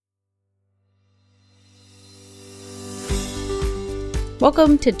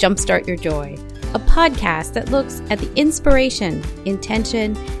Welcome to Jumpstart Your Joy, a podcast that looks at the inspiration,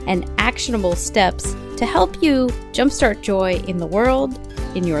 intention, and actionable steps to help you jumpstart joy in the world,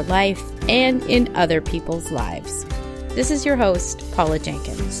 in your life, and in other people's lives. This is your host, Paula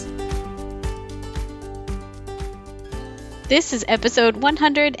Jenkins. This is episode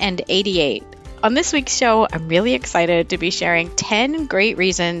 188. On this week's show, I'm really excited to be sharing 10 great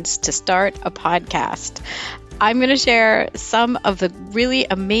reasons to start a podcast. I'm going to share some of the really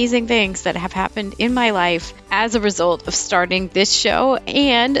amazing things that have happened in my life as a result of starting this show,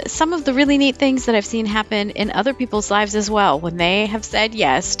 and some of the really neat things that I've seen happen in other people's lives as well when they have said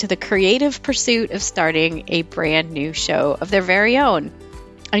yes to the creative pursuit of starting a brand new show of their very own.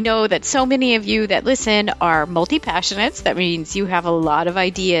 I know that so many of you that listen are multi-passionates. That means you have a lot of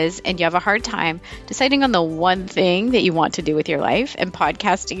ideas and you have a hard time deciding on the one thing that you want to do with your life, and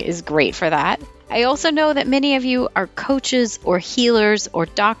podcasting is great for that. I also know that many of you are coaches or healers or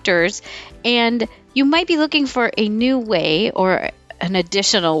doctors, and you might be looking for a new way or an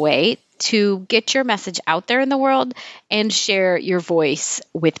additional way to get your message out there in the world and share your voice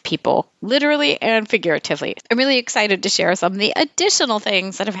with people, literally and figuratively. I'm really excited to share some of the additional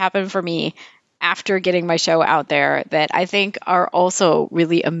things that have happened for me after getting my show out there that I think are also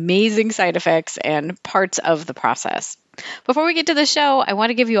really amazing side effects and parts of the process. Before we get to the show, I want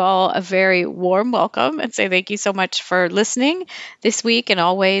to give you all a very warm welcome and say thank you so much for listening this week, and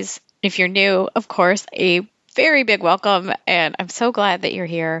always, if you're new, of course, a very big welcome, and I'm so glad that you're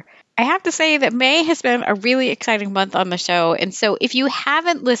here. I have to say that May has been a really exciting month on the show, and so if you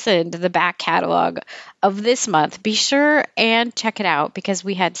haven't listened to the back catalog of this month, be sure and check it out, because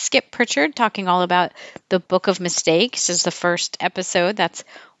we had Skip Pritchard talking all about the Book of Mistakes as the first episode. That's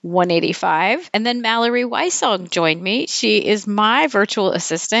 185. And then Mallory Weissong joined me. She is my virtual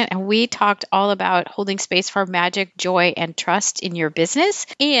assistant, and we talked all about holding space for magic, joy, and trust in your business.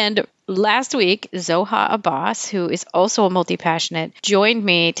 And last week, Zoha Abbas, who is also a multi-passionate, joined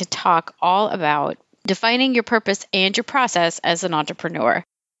me to talk all about defining your purpose and your process as an entrepreneur.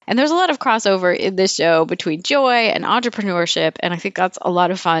 And there's a lot of crossover in this show between joy and entrepreneurship, and I think that's a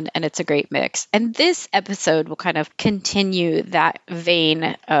lot of fun, and it's a great mix. And this episode will kind of continue that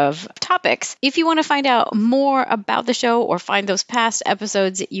vein of topics. If you want to find out more about the show or find those past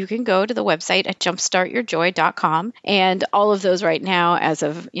episodes, you can go to the website at jumpstartyourjoy.com. And all of those right now, as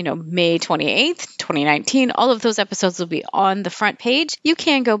of May 28th, 2019, all of those episodes will be on the front page. You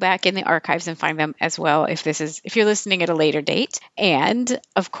can go back in the archives and find them as well if you're listening at a later date. And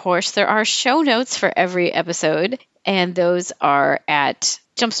of course, there are show notes for every episode, and those are at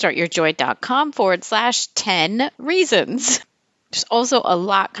jumpstartyourjoy.com/10 reasons. There's also a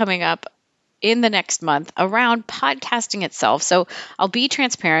lot coming up in the next month around podcasting itself. So I'll be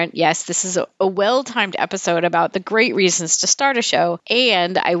transparent. Yes, this is a well-timed episode about the great reasons to start a show.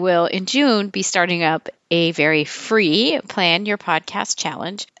 And I will, in June, be starting up a very free Plan Your Podcast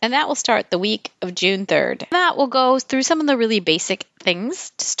Challenge. And that will start the week of June 3rd. That will go through some of the really basic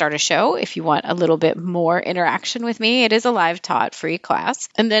things to start a show. If you want a little bit more interaction with me, it is a live taught free class.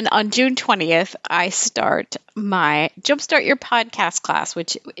 And then on June 20th, I start my Jumpstart Your Podcast class,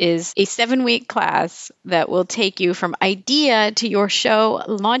 which is a 7-week class that will take you from idea to your show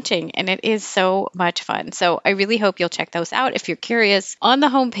launching. And it is so much fun. So I really hope you'll check those out. If you're curious, on the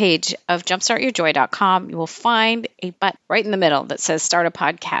homepage of jumpstartyourjoy.com, you will find a button right in the middle that says Start a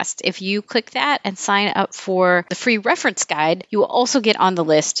Podcast. If you click that and sign up for the free reference guide, you will also get on the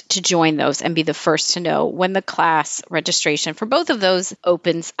list to join those and be the first to know when the class registration for both of those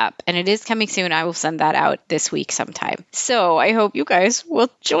opens up. And it is coming soon. I will send that out this week sometime. So I hope you guys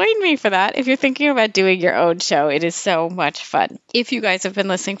will join me for that. If you're thinking about doing your own show, it is so much fun. If you guys have been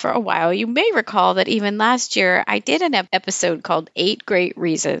listening for a while, you may recall that even last year, I did an episode called 8 Great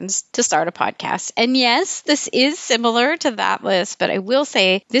Reasons to Start a Podcast. And yes, this is similar to that list, but I will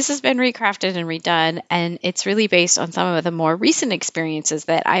say this has been recrafted and redone, and it's really based on some of the more recent experiences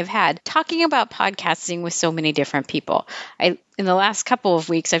that I've had talking about podcasting with so many different people. In the last couple of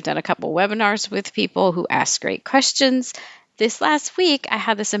weeks, I've done a couple webinars with people who ask great questions. This last week, I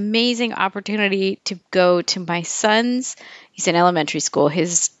had this amazing opportunity to go to my son's, he's in elementary school,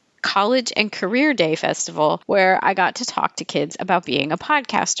 his College and Career Day Festival, where I got to talk to kids about being a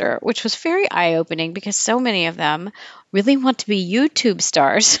podcaster, which was very eye-opening because so many of them really want to be YouTube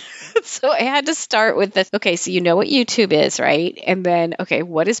stars. So I had to start with this. Okay, so you know what YouTube is, right? And then, okay,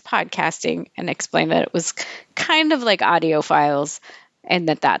 what is podcasting? And explain that it was kind of like audio files, and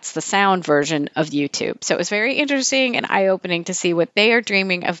that's the sound version of YouTube. So it was very interesting and eye-opening to see what they are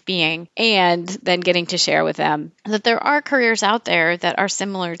dreaming of being, and then getting to share with them that there are careers out there that are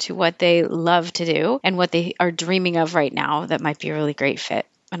similar to what they love to do and what they are dreaming of right now that might be a really great fit.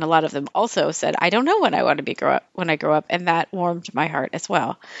 And a lot of them also said, I don't know what I want to be when I grow up. And that warmed my heart as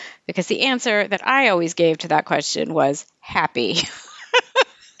well, because the answer that I always gave to that question was happy.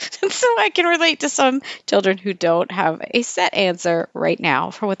 And so I can relate to some children who don't have a set answer right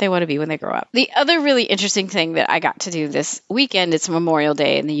now for what they want to be when they grow up. The other really interesting thing that I got to do this weekend, it's Memorial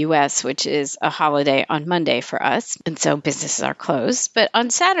Day in the US, which is a holiday on Monday for us. And so businesses are closed. But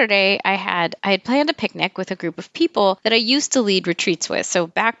on Saturday, I had planned a picnic with a group of people that I used to lead retreats with. So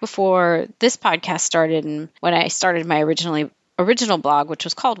back before this podcast started, and when I started my original blog, which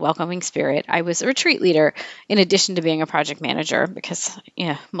was called Welcoming Spirit, I was a retreat leader in addition to being a project manager because,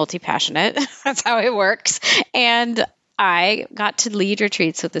 multi-passionate. That's how it works. And I got to lead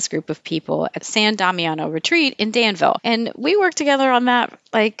retreats with this group of people at San Damiano Retreat in Danville. And we worked together on that,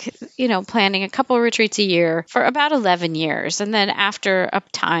 planning a couple of retreats a year for about 11 years. And then after a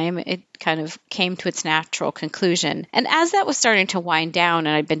time, it kind of came to its natural conclusion. And as that was starting to wind down,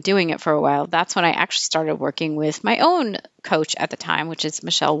 and I'd been doing it for a while, that's when I actually started working with my own coach at the time, which is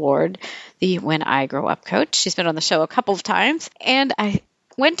Michelle Ward, the When I Grow Up coach. She's been on the show a couple of times. And I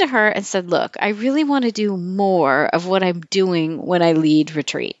went to her and said, look, I really want to do more of what I'm doing when I lead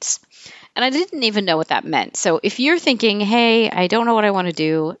retreats. And I didn't even know what that meant. So if you're thinking, hey, I don't know what I want to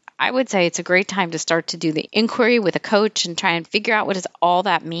do, I would say it's a great time to start to do the inquiry with a coach and try and figure out what does all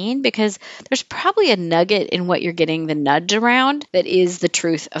that mean, because there's probably a nugget in what you're getting the nudge around that is the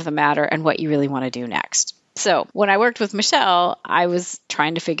truth of the matter and what you really want to do next. So when I worked with Michelle, I was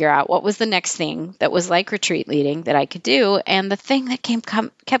trying to figure out what was the next thing that was like retreat leading that I could do. And the thing that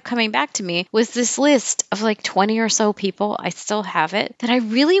kept coming back to me was this list of 20 or so people, I still have it, that I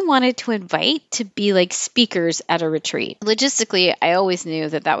really wanted to invite to be like speakers at a retreat. Logistically, I always knew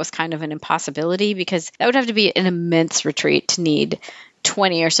that was kind of an impossibility because that would have to be an immense retreat to need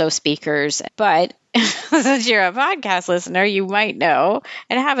 20 or so speakers. But since you're a podcast listener, you might know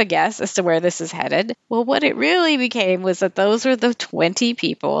and have a guess as to where this is headed. Well, what it really became was that those were the 20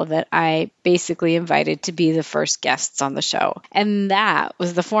 people that I basically invited to be the first guests on the show. And that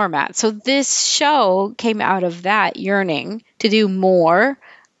was the format. So this show came out of that yearning to do more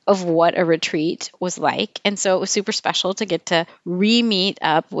of what a retreat was like. And so it was super special to get to re-meet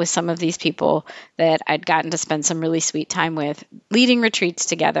up with some of these people that I'd gotten to spend some really sweet time with, leading retreats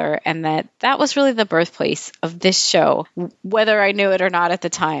together. And that was really the birthplace of this show, whether I knew it or not at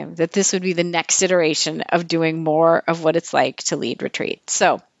the time, that this would be the next iteration of doing more of what it's like to lead retreats.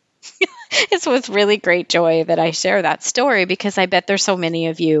 So it's with really great joy that I share that story, because I bet there's so many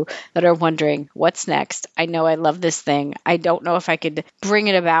of you that are wondering, what's next? I know I love this thing. I don't know if I could bring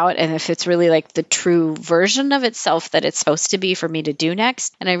it about and if it's really like the true version of itself that it's supposed to be for me to do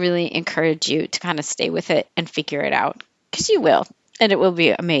next. And I really encourage you to kind of stay with it and figure it out, because you will, and it will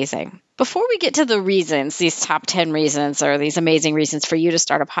be amazing. Before we get to the reasons, these top 10 reasons or these amazing reasons for you to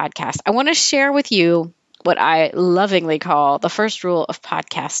start a podcast, I want to share with you what I lovingly call the first rule of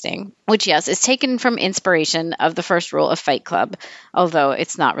podcasting, which, yes, is taken from inspiration of the first rule of Fight Club, although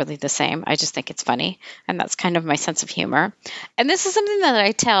it's not really the same. I just think it's funny, and that's kind of my sense of humor. And this is something that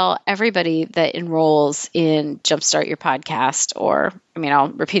I tell everybody that enrolls in Jumpstart Your Podcast, or, I'll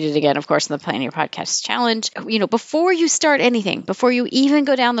repeat it again, of course, in the Plan Your Podcast Challenge. Before you start anything, before you even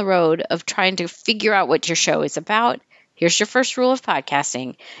go down the road of trying to figure out what your show is about, here's your first rule of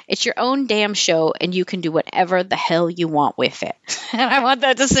podcasting. It's your own damn show, and you can do whatever the hell you want with it. And I want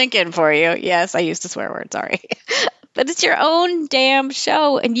that to sink in for you. Yes, I used a swear word, sorry. But it's your own damn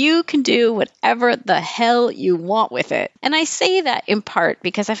show, and you can do whatever the hell you want with it. And I say that in part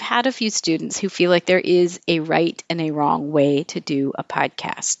because I've had a few students who feel like there is a right and a wrong way to do a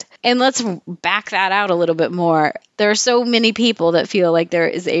podcast. And let's back that out a little bit more. There are so many people that feel like there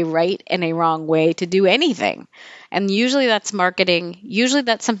is a right and a wrong way to do anything. And usually that's marketing. Usually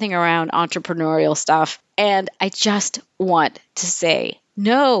that's something around entrepreneurial stuff. And I just want to say,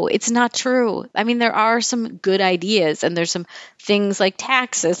 no, it's not true. There are some good ideas, and there's some things like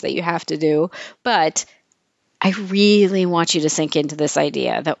taxes that you have to do. But I really want you to sink into this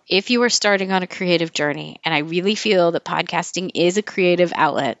idea that if you are starting on a creative journey, and I really feel that podcasting is a creative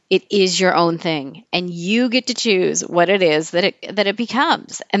outlet, it is your own thing, and you get to choose what it is that it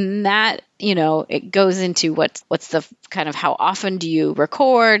becomes. And that, it goes into what's the kind of how often do you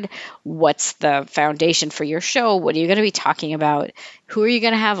record? What's the foundation for your show? What are you going to be talking about? Who are you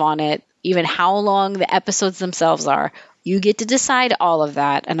going to have on it? Even how long the episodes themselves are. You get to decide all of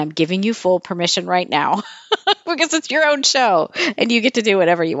that, and I'm giving you full permission right now because it's your own show and you get to do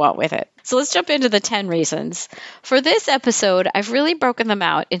whatever you want with it. So let's jump into the 10 reasons. For this episode, I've really broken them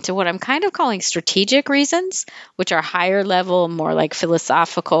out into what I'm kind of calling strategic reasons, which are higher level, more like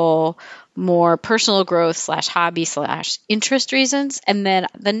philosophical, more personal growth / hobby / interest reasons. And then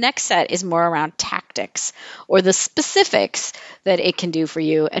the next set is more around tactics or the specifics that it can do for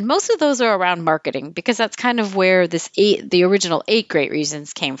you. And most of those are around marketing because that's kind of where the original 8 great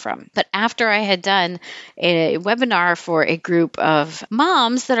reasons came from. But after I had done a webinar for a group of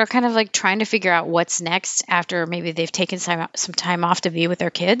moms that are kind of like trying to figure out what's next after maybe they've taken some time off to be with their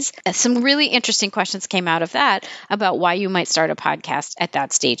kids, some really interesting questions came out of that about why you might start a podcast at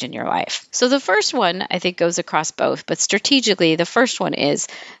that stage in your life. So the first one, I think, goes across both, but strategically, the first one is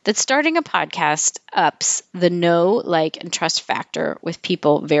that starting a podcast ups the know, like, and trust factor with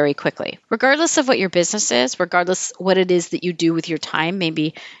people very quickly. Regardless of what your business is, regardless what it is that you do with your time,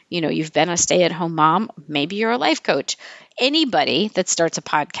 maybe, you've been a stay-at-home mom, maybe you're a life coach. Anybody that starts a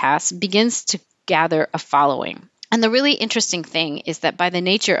podcast begins to gather a following. And the really interesting thing is that by the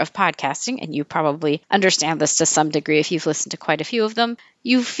nature of podcasting, and you probably understand this to some degree if you've listened to quite a few of them,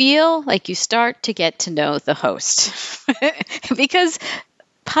 you feel like you start to get to know the host. Because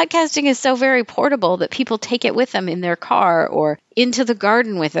podcasting is so very portable that people take it with them in their car or into the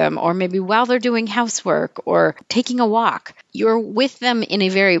garden with them, or maybe while they're doing housework or taking a walk. You're with them in a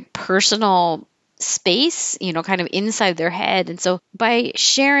very personal space, kind of inside their head. And so by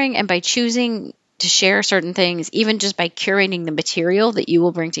sharing and by choosing to share certain things, even just by curating the material that you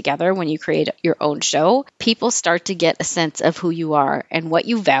will bring together when you create your own show, people start to get a sense of who you are and what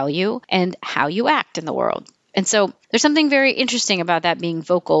you value and how you act in the world. And so there's something very interesting about that being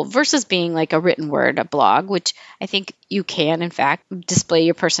vocal versus being like a written word, a blog, which I think you can, in fact, display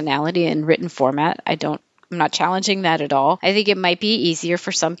your personality in written format. I'm not challenging that at all. I think it might be easier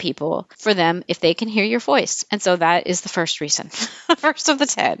for some people, for them, if they can hear your voice. And so that is the first reason, first of the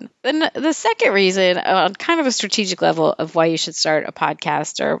 10. Then the second reason, on kind of a strategic level of why you should start a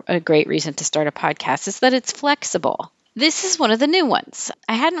podcast, or a great reason to start a podcast, is that it's flexible. This is one of the new ones.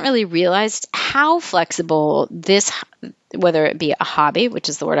 I hadn't really realized how flexible this, whether it be a hobby, which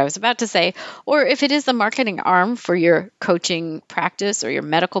is the word I was about to say, or if it is the marketing arm for your coaching practice or your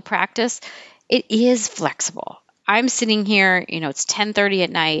medical practice, it is flexible. I'm sitting here, it's 10:30 at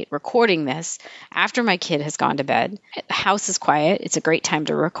night recording this after my kid has gone to bed. The house is quiet. It's a great time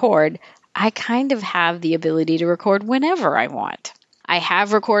to record. I kind of have the ability to record whenever I want. I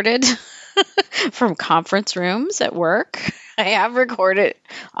have recorded from conference rooms at work. I have recorded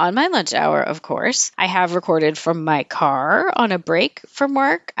on my lunch hour, of course. I have recorded from my car on a break from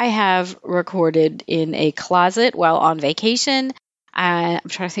work. I have recorded in a closet while on vacation. I'm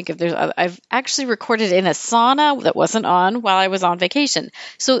trying to think if I've actually recorded in a sauna that wasn't on while I was on vacation.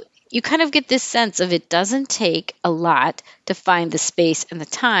 So you kind of get this sense of it doesn't take a lot to find the space and the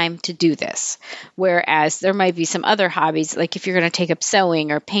time to do this. Whereas there might be some other hobbies, like if you're going to take up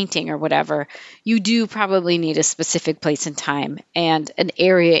sewing or painting or whatever, you do probably need a specific place and time and an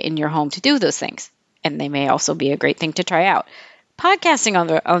area in your home to do those things. And they may also be a great thing to try out. Podcasting,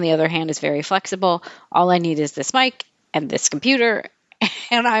 on the other hand, is very flexible. All I need is this mic and this computer,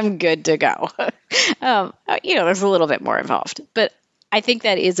 and I'm good to go. There's a little bit more involved, but I think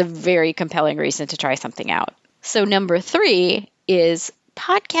that is a very compelling reason to try something out. So number 3 is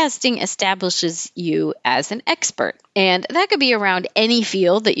podcasting establishes you as an expert. And that could be around any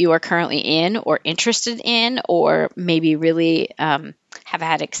field that you are currently in or interested in, or maybe really have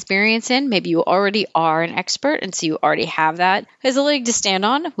had experience in. Maybe you already are an expert, and so you already have that as a leg to stand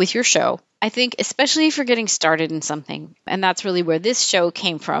on with your show. I think especially if you're getting started in something, and that's really where this show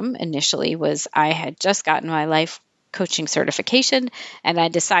came from initially, was I had just gotten my life coaching certification, and I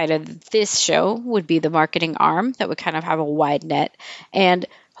decided that this show would be the marketing arm that would kind of have a wide net and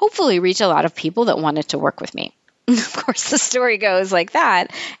hopefully reach a lot of people that wanted to work with me. Of course, the story goes like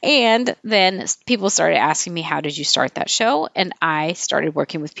that. And then people started asking me, how did you start that show? And I started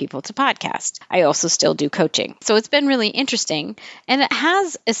working with people to podcast. I also still do coaching. So it's been really interesting. And it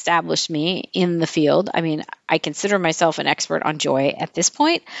has established me in the field. I mean, I consider myself an expert on joy at this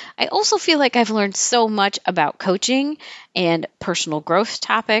point. I also feel like I've learned so much about coaching and personal growth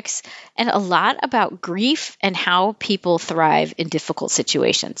topics, and a lot about grief and how people thrive in difficult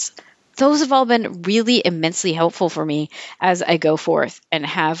situations. Those have all been really immensely helpful for me as I go forth and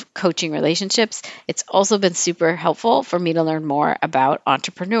have coaching relationships. It's also been super helpful for me to learn more about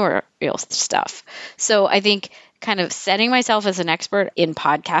entrepreneurial stuff. So I think kind of setting myself as an expert in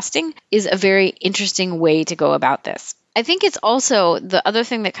podcasting is a very interesting way to go about this. I think it's also the other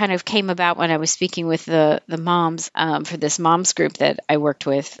thing that kind of came about when I was speaking with the moms for this moms group that I worked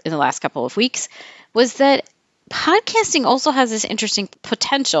with in the last couple of weeks was that podcasting also has this interesting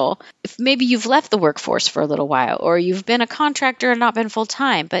potential. If maybe you've left the workforce for a little while, or you've been a contractor and not been full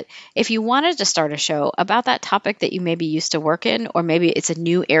time, but if you wanted to start a show about that topic that you maybe used to work in, or maybe it's a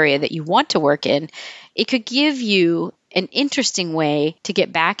new area that you want to work in, it could give you an interesting way to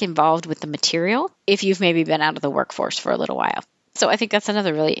get back involved with the material if you've maybe been out of the workforce for a little while. So I think that's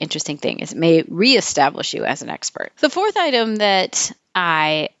another really interesting thing, is it may reestablish you as an expert. The fourth item that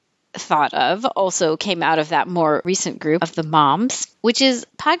I thought of also came out of that more recent group of the moms, which is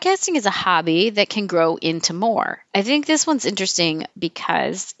podcasting is a hobby that can grow into more. I think this one's interesting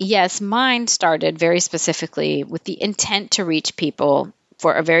because, yes, mine started very specifically with the intent to reach people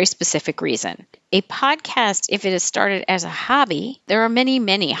for a very specific reason. A podcast, if it is started as a hobby, there are many,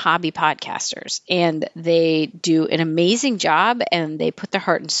 many hobby podcasters, and they do an amazing job, and they put their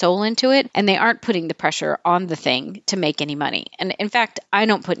heart and soul into it, and they aren't putting the pressure on the thing to make any money. And in fact, I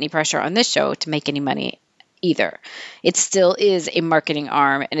don't put any pressure on this show to make any money either. It still is a marketing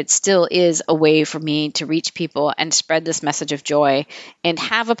arm, and it still is a way for me to reach people and spread this message of joy and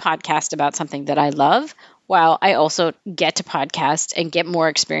have a podcast about something that I love, while I also get to podcast and get more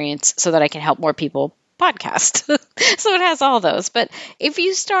experience so that I can help more people podcast. So it has all those. But if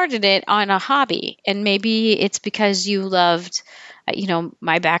you started it on a hobby, and maybe it's because you loved,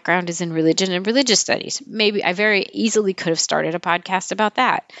 my background is in religion and religious studies. Maybe I very easily could have started a podcast about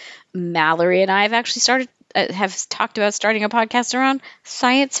that. Mallory and I have actually have talked about starting a podcast around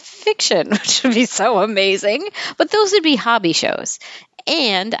science fiction, which would be so amazing. But those would be hobby shows.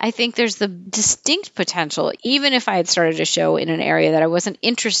 And I think there's the distinct potential, even if I had started a show in an area that I wasn't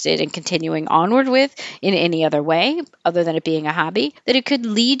interested in continuing onward with in any other way, other than it being a hobby, that it could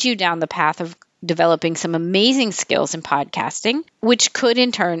lead you down the path of developing some amazing skills in podcasting, which could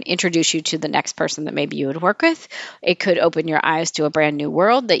in turn introduce you to the next person that maybe you would work with. It could open your eyes to a brand new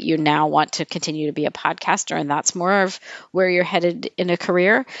world that you now want to continue to be a podcaster, and that's more of where you're headed in a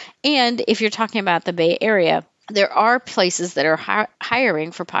career. And if you're talking about the Bay Area, there are places that are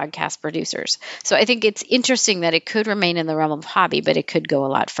hiring for podcast producers. So I think it's interesting that it could remain in the realm of hobby, but it could go a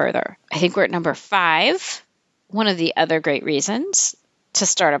lot further. I think we're at number 5. One of the other great reasons to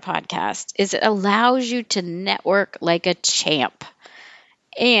start a podcast is it allows you to network like a champ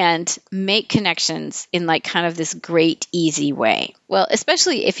and make connections in like kind of this great, easy way. Well,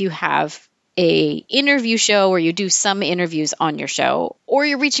 especially if you have a interview show where you do some interviews on your show, or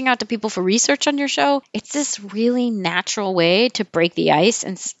you're reaching out to people for research on your show, it's this really natural way to break the ice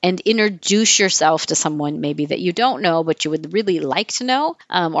and introduce yourself to someone maybe that you don't know, but you would really like to know,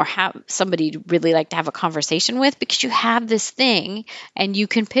 or have somebody you'd really like to have a conversation with, because you have this thing and you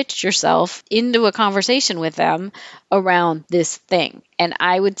can pitch yourself into a conversation with them around this thing. And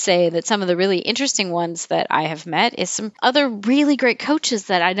I would say that some of the really interesting ones that I have met is some other really great coaches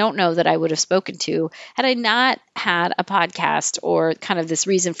that I don't know that I would have spoken to had I not had a podcast or kind of this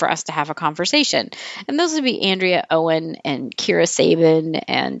reason for us to have a conversation. And those would be Andrea Owen and Kira Sabin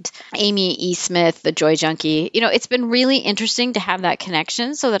and Amy E. Smith, the Joy Junkie. It's been really interesting to have that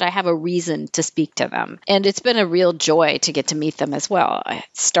connection so that I have a reason to speak to them. And it's been a real joy to get to meet them as well. I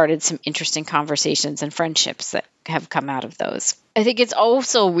started some interesting conversations and friendships that have come out of those. I think it's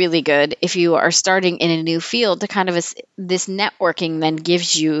also really good if you are starting in a new field to kind of this networking then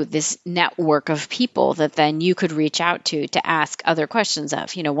gives you this network of people that then you could reach out to ask other questions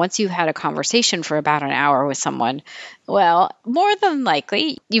of. Once you've had a conversation for about an hour with someone, well, more than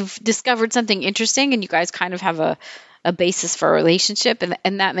likely you've discovered something interesting and you guys kind of have a basis for a relationship,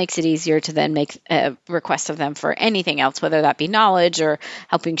 and that makes it easier to then make requests of them for anything else, whether that be knowledge or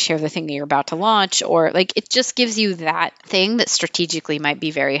helping share the thing that you're about to launch, or like it just gives you that thing that strategically might be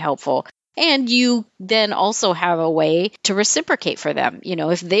very helpful. And you then also have a way to reciprocate for them.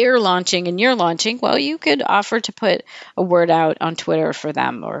 If they're launching and you're launching, well, you could offer to put a word out on Twitter for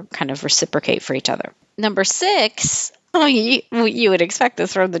them or kind of reciprocate for each other. Number 6, you would expect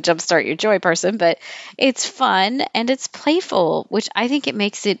this from the Jumpstart Your Joy person, but it's fun and it's playful, which I think it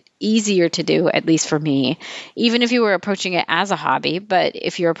makes it easier to do, at least for me, even if you were approaching it as a hobby. But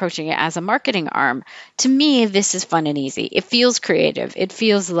if you're approaching it as a marketing arm, to me, this is fun and easy. It feels creative. It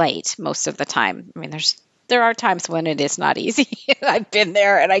feels light most of the time. I mean, there are times when it is not easy. I've been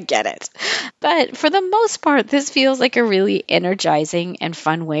there and I get it. But for the most part, this feels like a really energizing and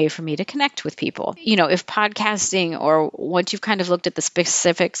fun way for me to connect with people. If podcasting, or once you've kind of looked at the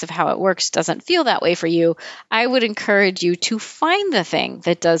specifics of how it works, doesn't feel that way for you, I would encourage you to find the thing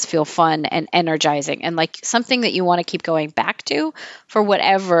that does feel fun and energizing and like something that you want to keep going back to for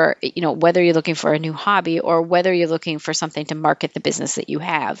whatever, whether you're looking for a new hobby or whether you're looking for something to market the business that you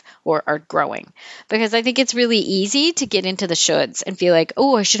have or are growing. Because I think it's really easy to get into the shoulds and feel like,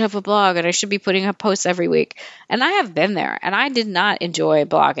 oh, I should have a blog and I should be putting up posts every week. And I have been there, and I did not enjoy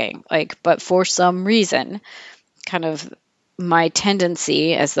blogging, but for some reason, kind of my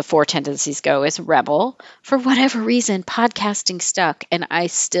tendency, as the 4 tendencies go, is rebel. For whatever reason, podcasting stuck, and I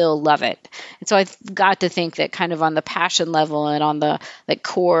still love it. And so I've got to think that kind of on the passion level and on the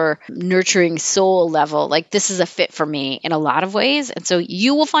core nurturing soul level, this is a fit for me in a lot of ways. And so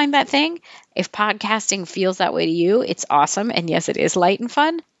you will find that thing. If podcasting feels that way to you, it's awesome. And yes, it is light and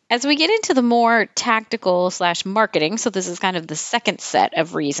fun. As we get into the more tactical / marketing, so this is kind of the second set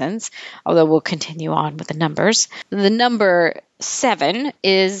of reasons, although we'll continue on with the numbers. The number 7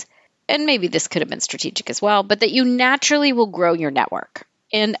 is, and maybe this could have been strategic as well, but that you naturally will grow your network.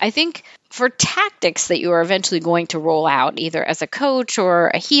 And I think for tactics that you are eventually going to roll out, either as a coach or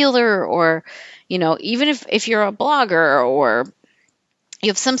a healer, or, even if you're a blogger or you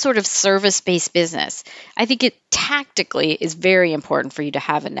have some sort of service-based business, I think it tactically is very important for you to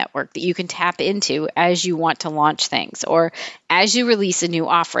have a network that you can tap into as you want to launch things or as you release a new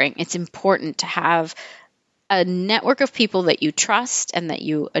offering. It's important to have a network of people that you trust and that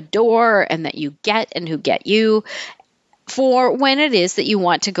you adore and that you get and who get you for when it is that you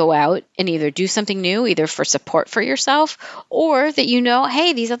want to go out and either do something new, either for support for yourself, or that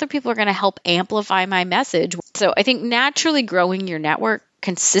hey, these other people are going to help amplify my message. So I think naturally growing your network,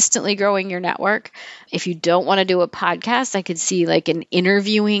 consistently growing your network. If you don't want to do a podcast, I could see an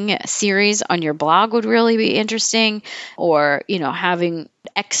interviewing series on your blog would really be interesting, or, having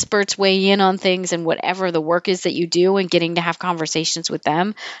experts weigh in on things and whatever the work is that you do and getting to have conversations with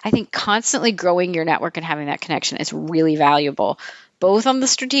them. I think constantly growing your network and having that connection is really valuable, both on the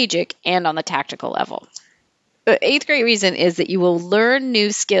strategic and on the tactical level. The 8th great reason is that you will learn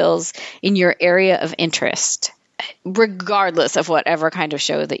new skills in your area of interest, regardless of whatever kind of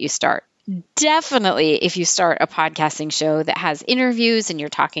show that you start. Definitely, if you start a podcasting show that has interviews and you're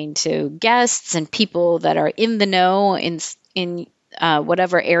talking to guests and people that are in the know in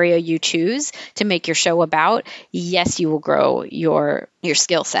whatever area you choose to make your show about, yes, you will grow your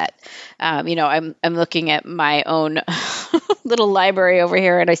skill set. I'm looking at my own little library over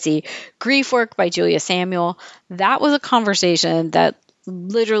here, and I see Grief Work by Julia Samuel. That was a conversation that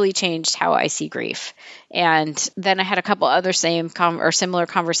literally changed how I see grief. And then I had a couple other similar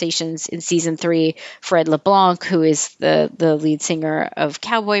conversations in season 3. Fred LeBlanc, who is the lead singer of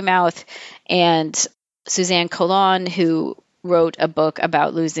Cowboy Mouth, and Suzanne Collin, who wrote a book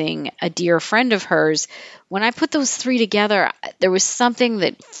about losing a dear friend of hers. When I put those 3 together, there was something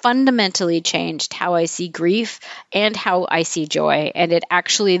that fundamentally changed how I see grief and how I see joy. And it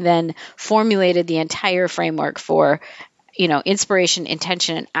actually then formulated the entire framework for inspiration,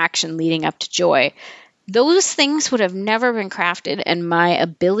 intention, and action leading up to joy. Those things would have never been crafted, and my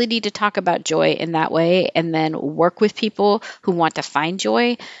ability to talk about joy in that way and then work with people who want to find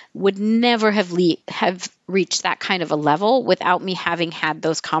joy would never have reached that kind of a level without me having had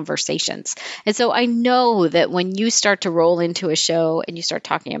those conversations. And so I know that when you start to roll into a show and you start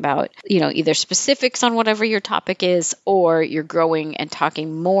talking about, either specifics on whatever your topic is, or you're growing and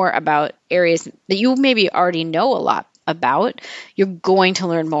talking more about areas that you maybe already know a lot about, you're going to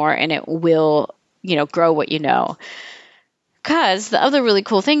learn more, and it will grow what you know. Because the other really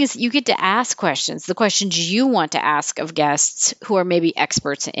cool thing is you get to ask questions, the questions you want to ask of guests who are maybe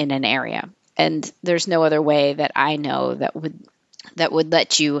experts in an area. And there's no other way that I know that would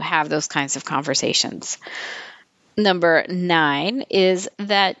let you have those kinds of conversations. Number 9 is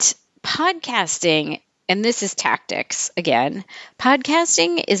that podcasting, and this is tactics again,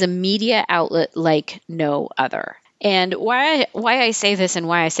 podcasting is a media outlet like no other. And why I say this and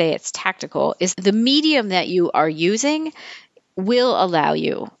why I say it's tactical is the medium that you are using will allow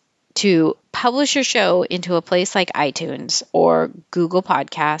you to publish your show into a place like iTunes or Google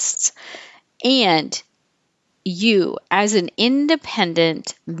Podcasts, and you, as an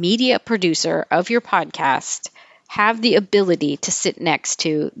independent media producer of your podcast, have the ability to sit next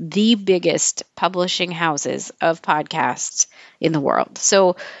to the biggest publishing houses of podcasts in the world.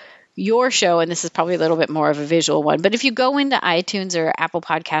 So your show, and this is probably a little bit more of a visual one, but if you go into iTunes or Apple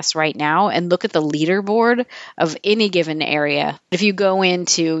Podcasts right now and look at the leaderboard of any given area, if you go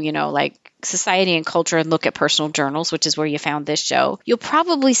into, society and culture and look at personal journals, which is where you found this show, you'll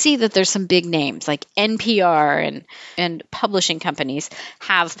probably see that there's some big names like NPR and publishing companies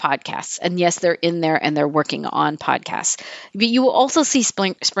have podcasts. And yes, they're in there and they're working on podcasts. But you will also see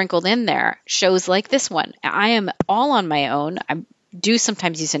sprinkled in there shows like this one. I am all on my own. I do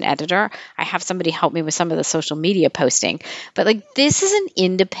sometimes use an editor. I have somebody help me with some of the social media posting. But this is an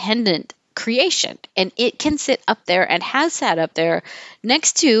independent creation, and it can sit up there and has sat up there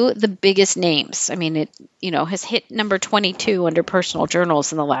next to the biggest names. I mean, it has hit number 22 under personal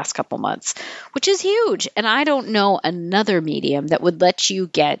journals in the last couple months, which is huge. And I don't know another medium that would let you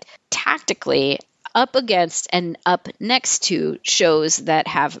get tactically up against and up next to shows that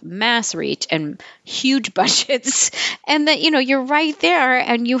have mass reach and huge budgets, and that you're right there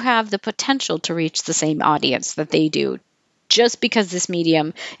and you have the potential to reach the same audience that they do, just because this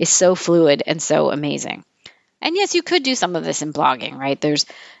medium is so fluid and so amazing. And yes, you could do some of this in blogging, right?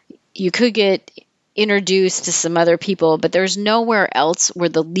 You could get introduced to some other people, but there's nowhere else where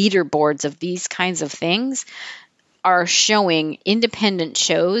the leaderboards of these kinds of things are showing independent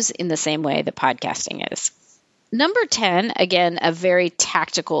shows in the same way that podcasting is. Number 10, again, a very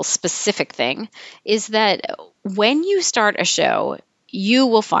tactical, specific thing, is that when you start a show, you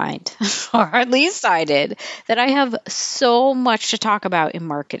will find, or at least I did, that I have so much to talk about in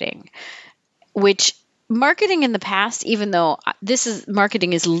marketing, which marketing in the past, even though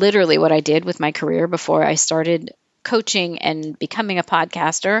marketing is literally what I did with my career before I started coaching and becoming a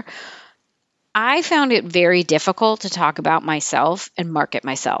podcaster, I found it very difficult to talk about myself and market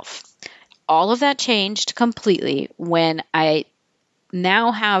myself. All of that changed completely when I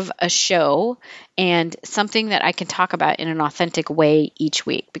now have a show and something that I can talk about in an authentic way each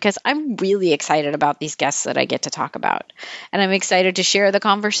week, because I'm really excited about these guests that I get to talk about. And I'm excited to share the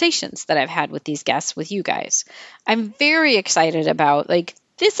conversations that I've had with these guests with you guys. I'm very excited about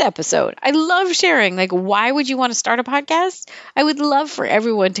this episode. I love sharing, why would you want to start a podcast? I would love for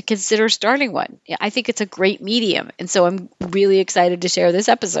everyone to consider starting one. I think it's a great medium. And so I'm really excited to share this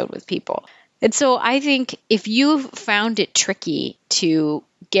episode with people. And so I think if you found it tricky to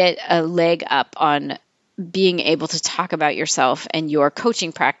get a leg up on being able to talk about yourself and your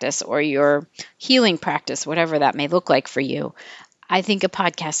coaching practice or your healing practice, whatever that may look like for you, I think a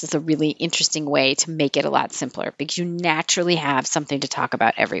podcast is a really interesting way to make it a lot simpler, because you naturally have something to talk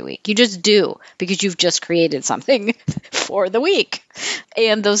about every week. You just do, because you've just created something for the week.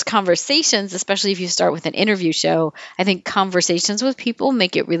 And those conversations, especially if you start with an interview show, I think conversations with people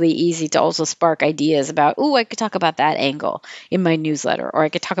make it really easy to also spark ideas about, I could talk about that angle in my newsletter, or I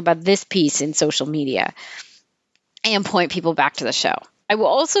could talk about this piece in social media, and point people back to the show. I will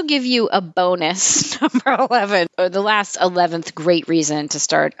also give you a bonus, number 11, or the last 11th great reason to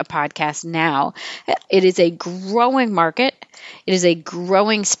start a podcast now. It is a growing market. It is a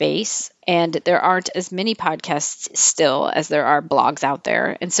growing space, and there aren't as many podcasts still as there are blogs out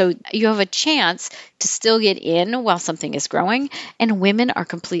there. And so you have a chance to still get in while something is growing. And women are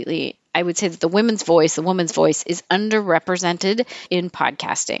completely, I would say that the woman's voice is underrepresented in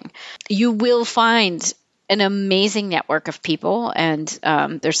podcasting. You will find an amazing network of people, and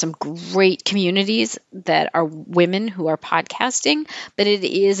there's some great communities that are women who are podcasting, but it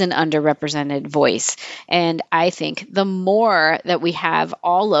is an underrepresented voice. And I think the more that we have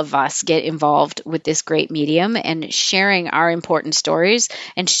all of us get involved with this great medium and sharing our important stories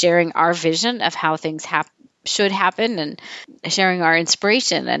and sharing our vision of how things should happen, and sharing our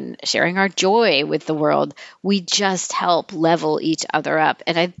inspiration and sharing our joy with the world, we just help level each other up.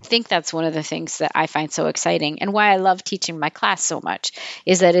 And I think that's one of the things that I find so exciting, and why I love teaching my class so much,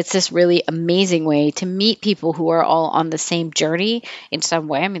 is that it's this really amazing way to meet people who are all on the same journey in some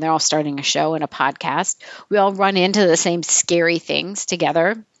way. I mean, they're all starting a show and a podcast. We all run into the same scary things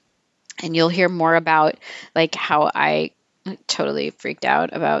together. And you'll hear more about how I totally freaked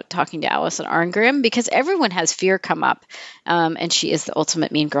out about talking to Allison Arngrim, because everyone has fear come up. And she is the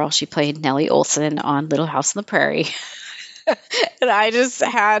ultimate mean girl. She played Nellie Olson on Little House on the Prairie. And I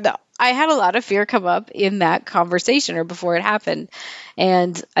had a lot of fear come up in that conversation, or before it happened.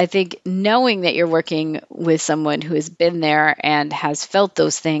 And I think knowing that you're working with someone who has been there and has felt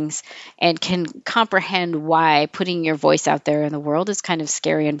those things and can comprehend why putting your voice out there in the world is kind of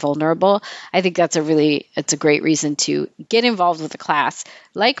scary and vulnerable, I think it's a great reason to get involved with a class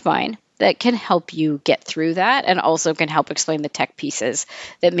like mine that can help you get through that, and also can help explain the tech pieces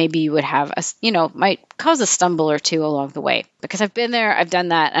that maybe you would have, might cause a stumble or two along the way. Because I've been there, I've done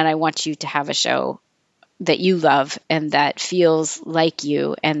that, and I want you to have a show that you love and that feels like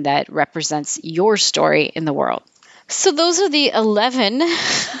you and that represents your story in the world. So those are the 11,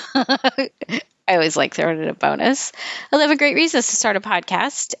 I always like throwing in a bonus, 11 great reasons to start a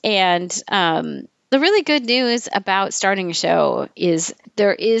podcast. And the really good news about starting a show is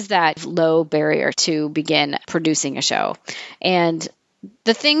there is that low barrier to begin producing a show. And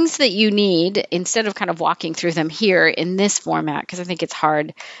the things that you need, instead of kind of walking through them here in this format, because I think it's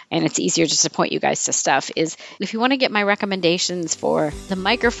hard and it's easier just to point you guys to stuff, is if you want to get my recommendations for the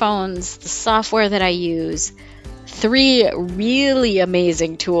microphones, the software that I use, 3 really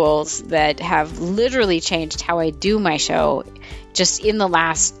amazing tools that have literally changed how I do my show just in the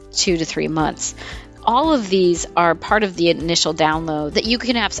last 2 to 3 months. All of these are part of the initial download that you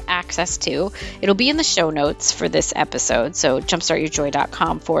can have access to. It'll be in the show notes for this episode, so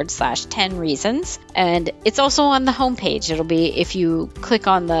jumpstartyourjoy.com/10 reasons. And it's also on the homepage. It'll be, if you click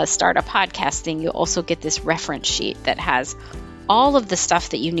on the Start a Podcast thing, you'll also get this reference sheet that has all of the stuff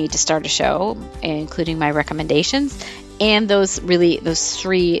that you need to start a show, including my recommendations, and those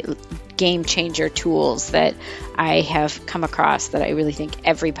 3 game changer tools that I have come across that I really think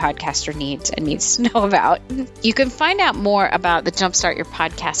every podcaster needs to know about. You can find out more about the Jumpstart Your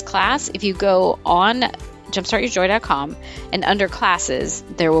Podcast class if you go on jumpstartyourjoy.com, and under classes,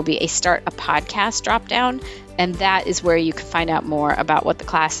 there will be a Start a Podcast dropdown, and that is where you can find out more about what the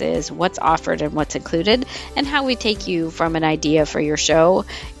class is, what's offered and what's included, and how we take you from an idea for your show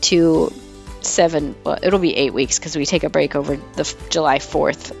to it'll be 8 weeks because we take a break over the July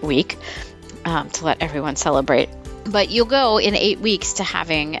 4th week to let everyone celebrate. But you'll go in 8 weeks to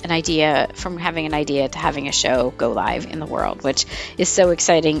having an idea to having a show go live in the world, which is so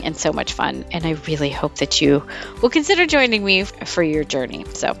exciting and so much fun. And I really hope that you will consider joining me for your journey.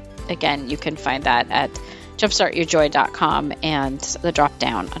 So again, you can find that at jumpstartyourjoy.com and the drop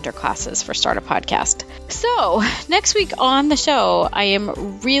down under classes for Start a Podcast. So next week on the show, I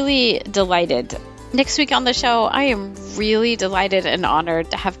am really delighted and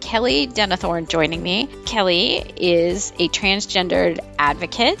honored to have Kelly Denethorn joining me. Kelly is a transgendered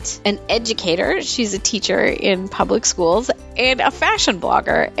advocate, an educator. She's a teacher in public schools and a fashion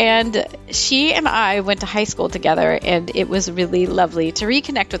blogger. And she and I went to high school together, and it was really lovely to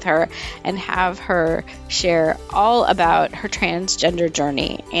reconnect with her and have her share all about her transgender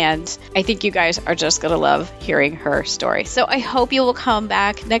journey. And I think you guys are just going to love hearing her story. So I hope you will come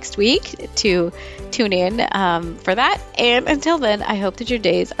back next week to tune in for that. And until then, I hope that your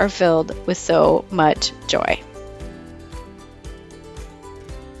days are filled with so much joy.